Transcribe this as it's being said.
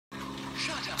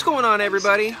What's going on,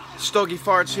 everybody?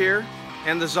 StogieFarts here,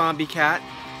 and the zombie cat.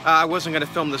 I wasn't going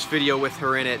to film this video with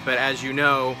her in it, but as you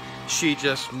know, she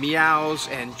just meows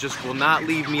and just will not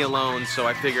leave me alone, so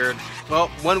I figured, well,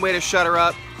 one way to shut her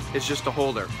up is just to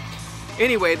hold her.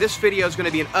 Anyway, this video is going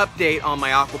to be an update on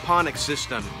my aquaponics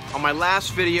system. On my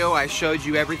last video, I showed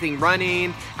you everything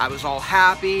running. I was all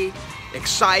happy,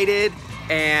 excited,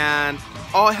 and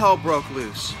all hell broke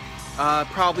loose.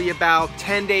 Probably about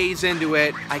 10 days into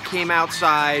it, I came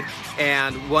outside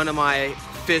and one of my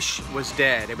fish was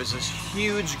dead. It was this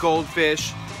huge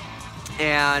goldfish,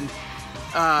 and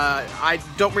I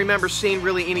don't remember seeing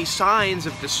really any signs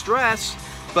of distress,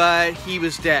 but he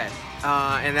was dead,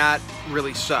 and that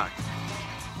really sucked.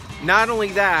 Not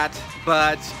only that,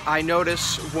 but I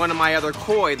noticed one of my other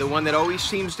koi, the one that always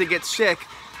seems to get sick,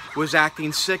 was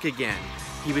acting sick again.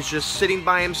 He was just sitting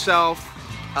by himself,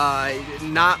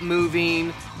 not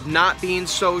moving, not being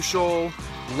social,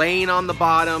 laying on the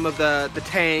bottom of the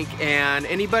tank, and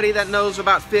anybody that knows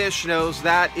about fish knows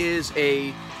that is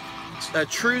a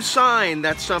true sign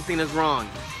that something is wrong.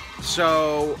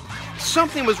 So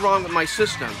something was wrong with my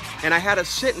system, and I had to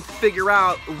sit and figure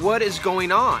out what is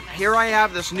going on. Here I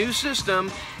have this new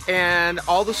system, and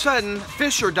all of a sudden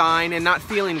fish are dying and not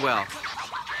feeling well.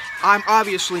 I'm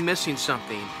obviously missing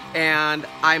something, and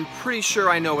I'm pretty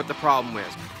sure I know what the problem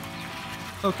is.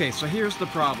 Okay, so here's the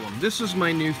problem. This is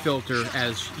my new filter,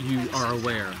 as you are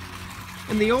aware.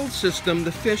 In the old system,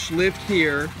 the fish lived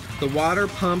here, the water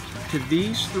pumped to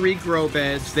these 3 grow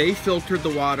beds, they filtered the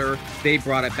water, they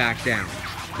brought it back down.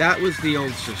 That was the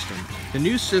old system. The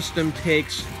new system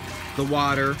takes the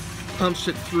water, pumps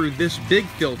it through this big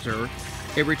filter,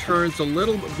 it returns a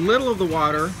little of the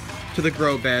water to the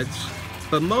grow beds,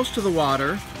 but most of the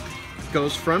water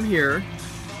goes from here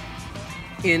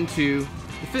into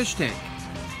the fish tank.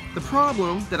 The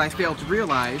problem that I failed to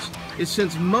realize is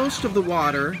since most of the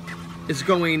water is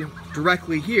going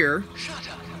directly here,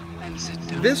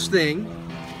 this thing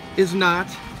is not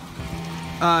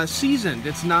seasoned.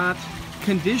 It's not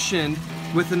conditioned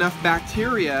with enough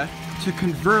bacteria to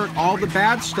convert all the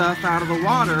bad stuff out of the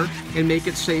water and make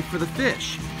it safe for the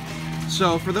fish.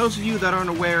 So for those of you that aren't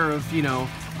aware of, you know,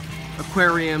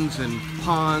 aquariums and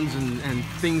ponds and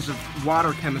things of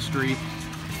water chemistry,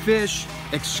 fish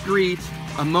excrete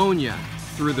ammonia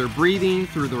through their breathing,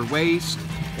 through their waste,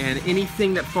 and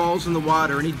anything that falls in the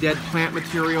water, any dead plant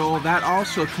material, that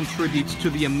also contributes to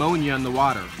the ammonia in the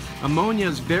water. Ammonia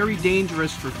is very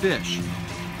dangerous for fish.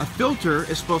 A filter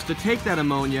is supposed to take that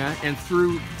ammonia, and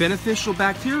through beneficial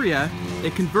bacteria,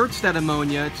 it converts that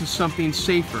ammonia to something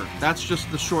safer. That's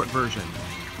just the short version.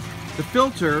 The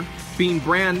filter, being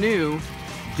brand new,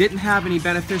 didn't have any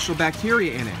beneficial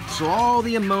bacteria in it. So all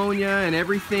the ammonia and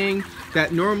everything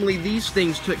that normally these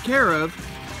things took care of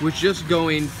was just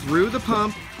going through the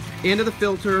pump into the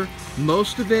filter.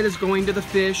 Most of it is going to the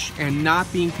fish and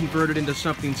not being converted into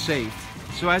something safe.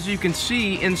 So as you can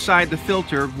see inside the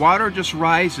filter, water just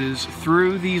rises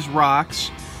through these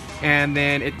rocks and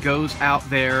then it goes out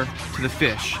there to the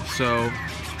fish. So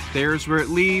there's where it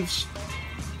leaves,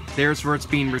 there's where it's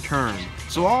being returned.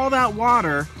 So all that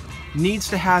water needs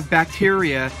to have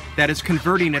bacteria that is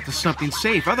converting it to something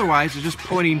safe. Otherwise, it's just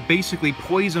putting basically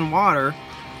poison water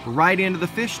right into the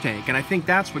fish tank. And I think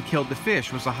that's what killed the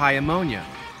fish, was the high ammonia.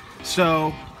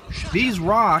 So these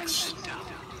rocks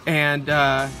and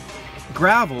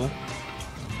gravel,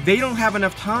 they don't have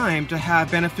enough time to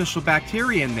have beneficial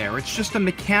bacteria in there. It's just a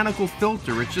mechanical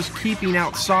filter. It's just keeping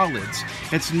out solids.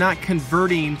 It's not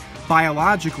converting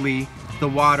biologically the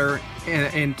water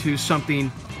into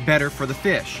something better for the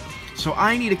fish. So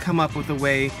I need to come up with a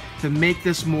way to make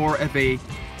this more of a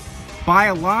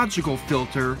biological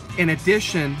filter in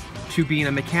addition to being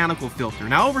a mechanical filter.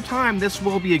 Now over time this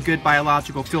will be a good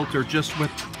biological filter just with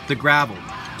the gravel,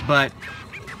 but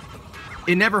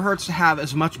it never hurts to have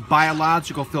as much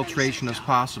biological filtration as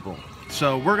possible.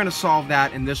 So we're going to solve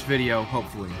that in this video,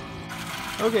 hopefully.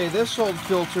 Okay, this old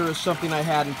filter is something I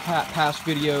had in past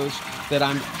videos that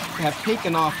I have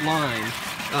taken offline.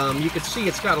 You can see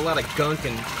it's got a lot of gunk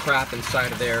and crap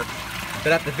inside of there.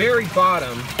 But at the very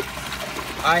bottom,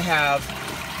 I have,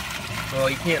 well,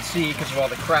 you can't see because of all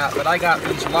the crap, but I got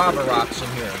these lava rocks in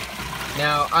here.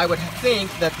 Now, I would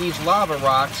think that these lava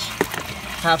rocks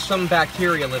have some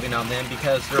bacteria living on them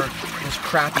because they're this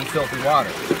crappy, filthy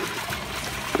water.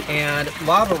 And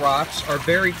lava rocks are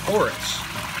very porous.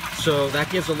 So that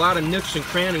gives a lot of nooks and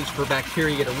crannies for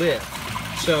bacteria to live.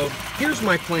 So here's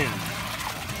my plan.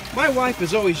 My wife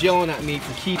is always yelling at me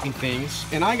for keeping things,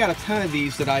 and I got a ton of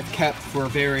these that I've kept for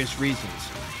various reasons.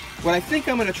 What I think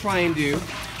I'm going to try and do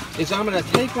is I'm going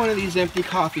to take one of these empty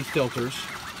coffee filters.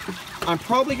 I'm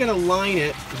probably going to line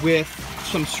it with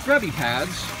some scrubby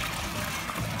pads.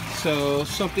 So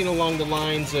something along the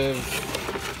lines of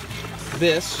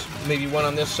this, maybe one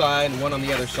on this side and one on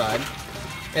the other side.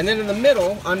 And then in the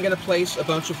middle, I'm going to place a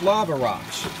bunch of lava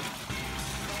rocks.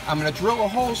 I'm going to drill a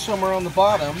hole somewhere on the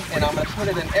bottom, and I'm going to put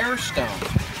in an air stone.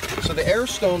 So the air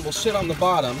stone will sit on the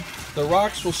bottom, the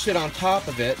rocks will sit on top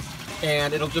of it,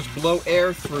 and it'll just blow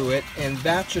air through it, and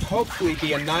that should hopefully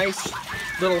be a nice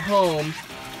little home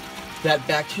that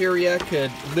bacteria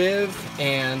could live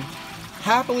and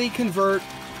happily convert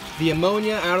the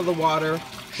ammonia out of the water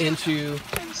into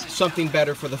something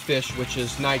better for the fish, which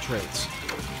is nitrates.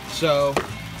 So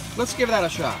let's give that a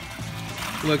shot.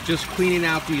 Look, just cleaning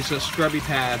out these scrubby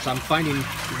pads, I'm finding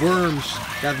worms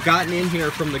that have gotten in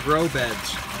here from the grow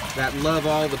beds that love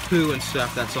all the poo and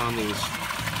stuff that's on these.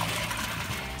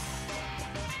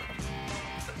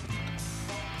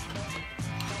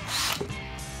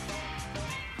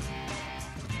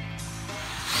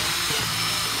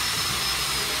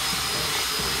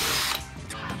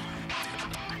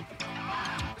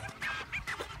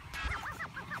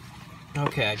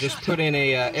 Okay, I just put in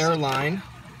a airline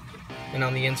and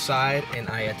on the inside, and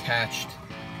I attached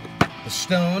the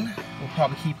stone. We'll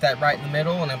probably keep that right in the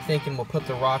middle, and I'm thinking we'll put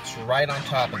the rocks right on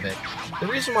top of it. The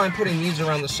reason why I'm putting these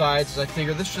around the sides is I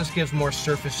figure this just gives more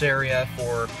surface area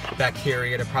for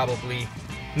bacteria to probably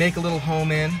make a little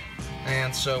home in,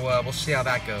 and so we'll see how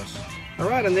that goes.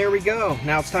 Alright, and there we go.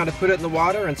 Now it's time to put it in the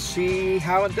water and see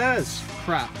how it does.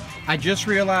 Crap. I just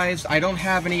realized I don't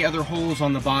have any other holes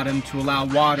on the bottom to allow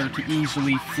water to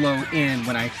easily flow in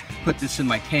when I put this in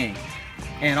my tank.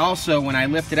 And also, when I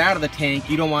lift it out of the tank,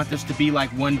 you don't want this to be like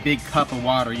one big cup of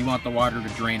water. You want the water to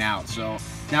drain out. So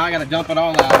now I gotta dump it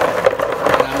all out,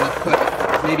 and I'm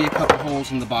gonna put maybe a couple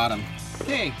holes in the bottom.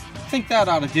 Okay, I think that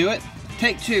ought to do it.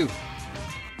 Take two.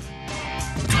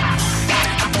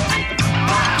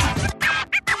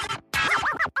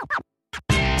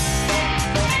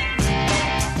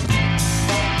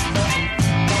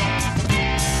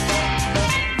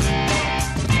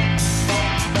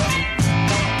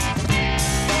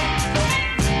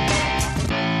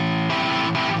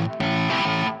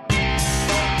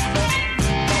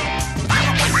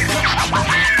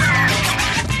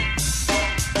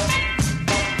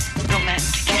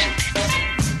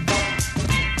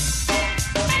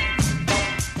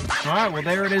 Alright, well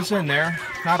there it is in there.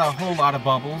 Not a whole lot of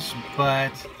bubbles,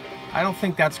 but I don't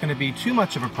think that's going to be too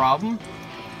much of a problem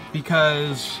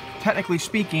because technically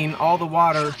speaking, all the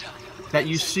water that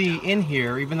you see in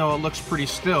here, even though it looks pretty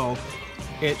still,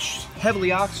 it's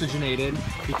heavily oxygenated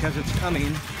because it's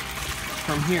coming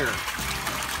from here.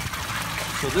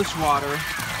 So this water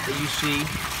that you see,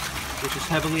 which is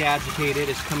heavily agitated,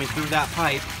 is coming through that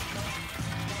pipe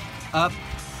up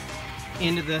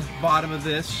into the bottom of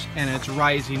this, and it's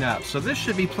rising up. So this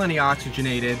should be plenty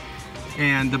oxygenated,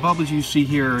 and the bubbles you see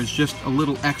here is just a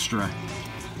little extra.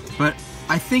 But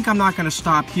I think I'm not going to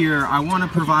stop here. I want to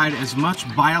provide as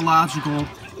much biological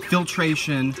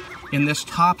filtration in this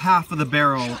top half of the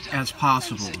barrel as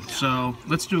possible. So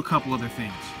let's do a couple other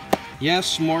things.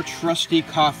 Yes, more trusty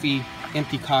coffee,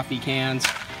 empty coffee cans.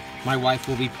 My wife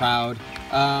will be proud.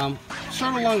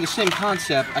 Sort of along the same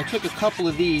concept, I took a couple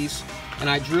of these and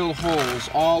I drilled holes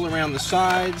all around the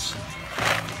sides,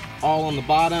 all on the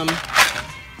bottom,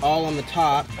 all on the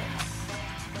top,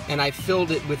 and I filled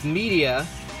it with media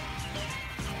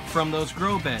from those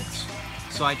grow beds.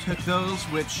 So I took those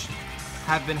which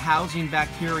have been housing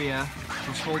bacteria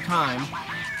this whole time,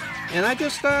 and I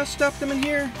just stuffed them in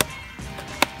here,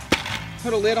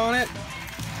 put a lid on it.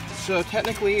 So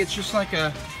technically it's just like a,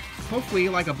 hopefully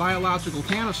like a biological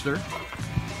canister.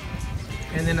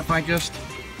 And then if I just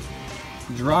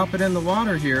drop it in the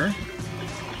water here,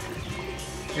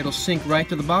 it'll sink right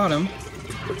to the bottom.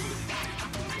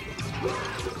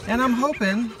 And I'm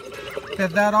hoping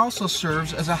that that also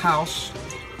serves as a house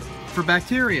for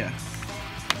bacteria.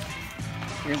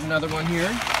 Here's another one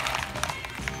here.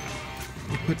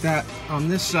 We'll put that on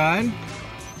this side.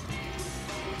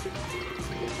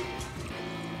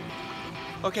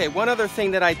 Okay, one other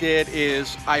thing that I did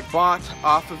is I bought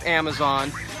off of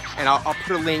Amazon, and I'll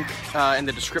put a link in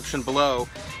the description below,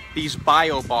 these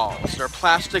bio balls. They're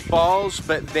plastic balls,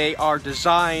 but they are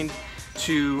designed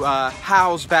to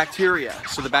house bacteria.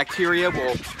 So the bacteria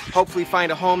will hopefully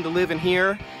find a home to live in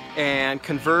here and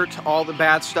convert all the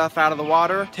bad stuff out of the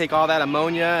water, take all that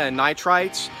ammonia and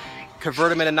nitrites, convert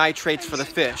them into nitrates for the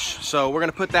fish. So we're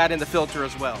gonna put that in the filter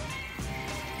as well.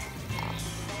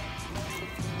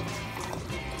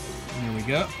 There we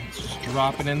go. Let's just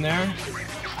drop it in there.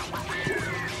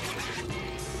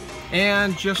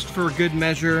 And just for good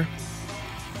measure,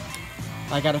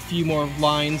 I got a few more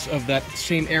lines of that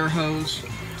same air hose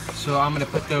So I'm going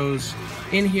to put those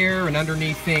in here and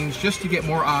underneath things just to get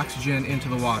more oxygen into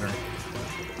the water.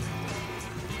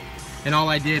 And all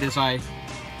I did is I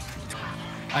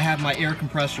have my air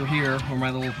compressor here, or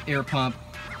my little air pump,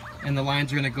 and the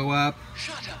lines are going to go up.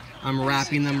 I'm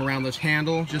wrapping them around this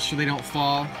handle just so they don't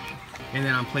fall, and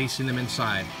then I'm placing them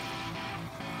inside.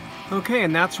 Okay,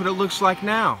 and that's what it looks like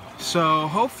now. So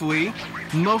hopefully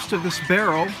most of this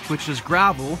barrel, which is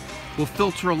gravel, will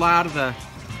filter a lot of the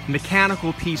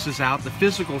mechanical pieces out, the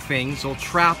physical things. Will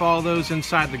trap all those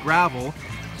inside the gravel,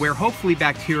 where hopefully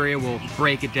bacteria will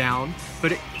break it down.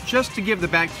 But just to give the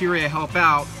bacteria help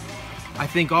out, I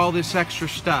think all this extra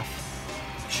stuff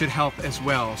should help as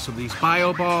well. So these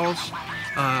bio balls,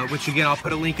 which again I'll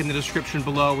put a link in the description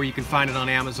below where you can find it on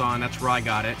Amazon. That's where I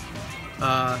got it.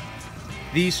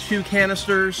 These 2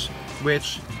 canisters,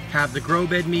 which have the grow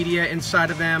bed media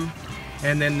inside of them,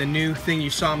 and then the new thing you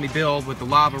saw me build with the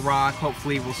lava rock.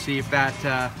 Hopefully we'll see if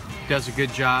that does a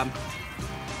good job.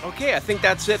 Okay, I think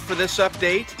that's it for this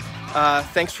update.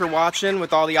 Thanks for watching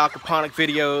with all the aquaponic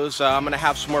videos. I'm going to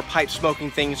have some more pipe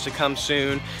smoking things to come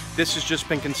soon. This has just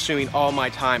been consuming all my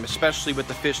time, especially with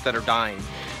the fish that are dying.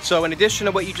 So in addition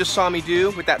to what you just saw me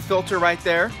do with that filter right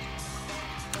there,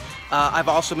 I've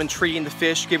also been treating the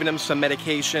fish, giving them some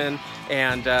medication,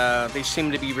 and they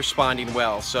seem to be responding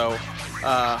well. So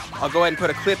I'll go ahead and put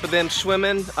a clip of them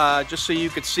swimming just so you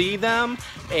could see them.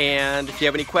 And if you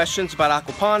have any questions about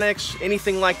aquaponics,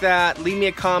 anything like that, leave me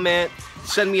a comment,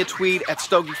 send me a tweet at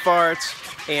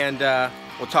StogieFarts, and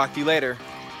we'll talk to you later.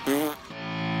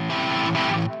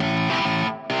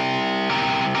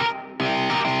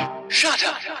 Shut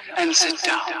up and sit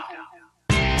down.